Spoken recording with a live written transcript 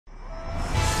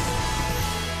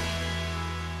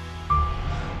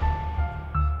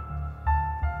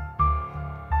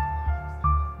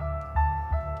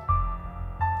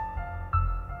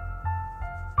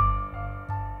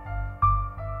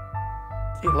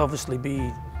it'll obviously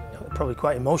be probably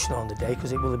quite emotional on the day,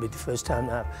 because it will be the first time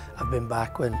that I've been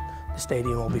back when the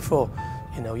stadium will be full.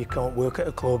 You know, you can't work at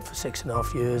a club for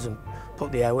 6.5 years and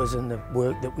put the hours and the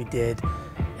work that we did,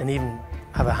 and even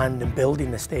have a hand in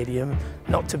building the stadium,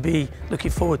 not to be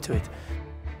looking forward to it.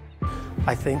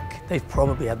 I think they've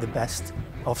probably had the best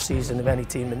off-season of any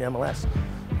team in the MLS,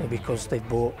 because they've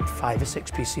bought 5 or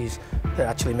 6 pieces that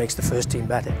actually makes the first team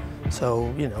better.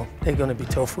 So, you know, they're going to be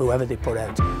tough whoever they put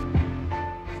out.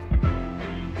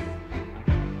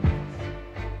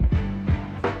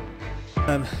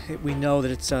 We know that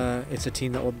it's a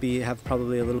team that will have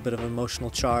probably a little bit of an emotional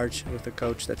charge with the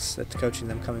coach that's coaching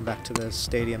them coming back to the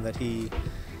stadium that he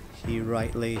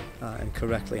rightly and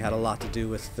correctly had a lot to do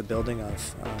with the building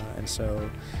of, and so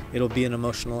it'll be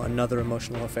another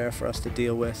emotional affair for us to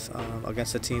deal with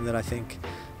against a team that I think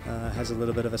has a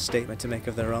little bit of a statement to make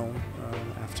of their own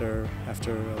after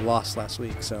a loss last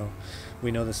week. So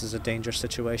we know this is a dangerous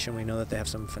situation. We know that they have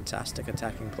some fantastic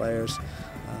attacking players.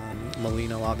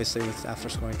 Molino, obviously, after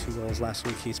scoring 2 goals last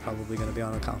week, he's probably going to be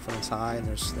on a confidence high, and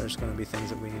there's going to be things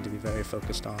that we need to be very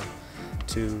focused on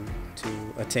to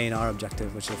attain our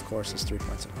objective, which of course is 3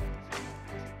 points at home.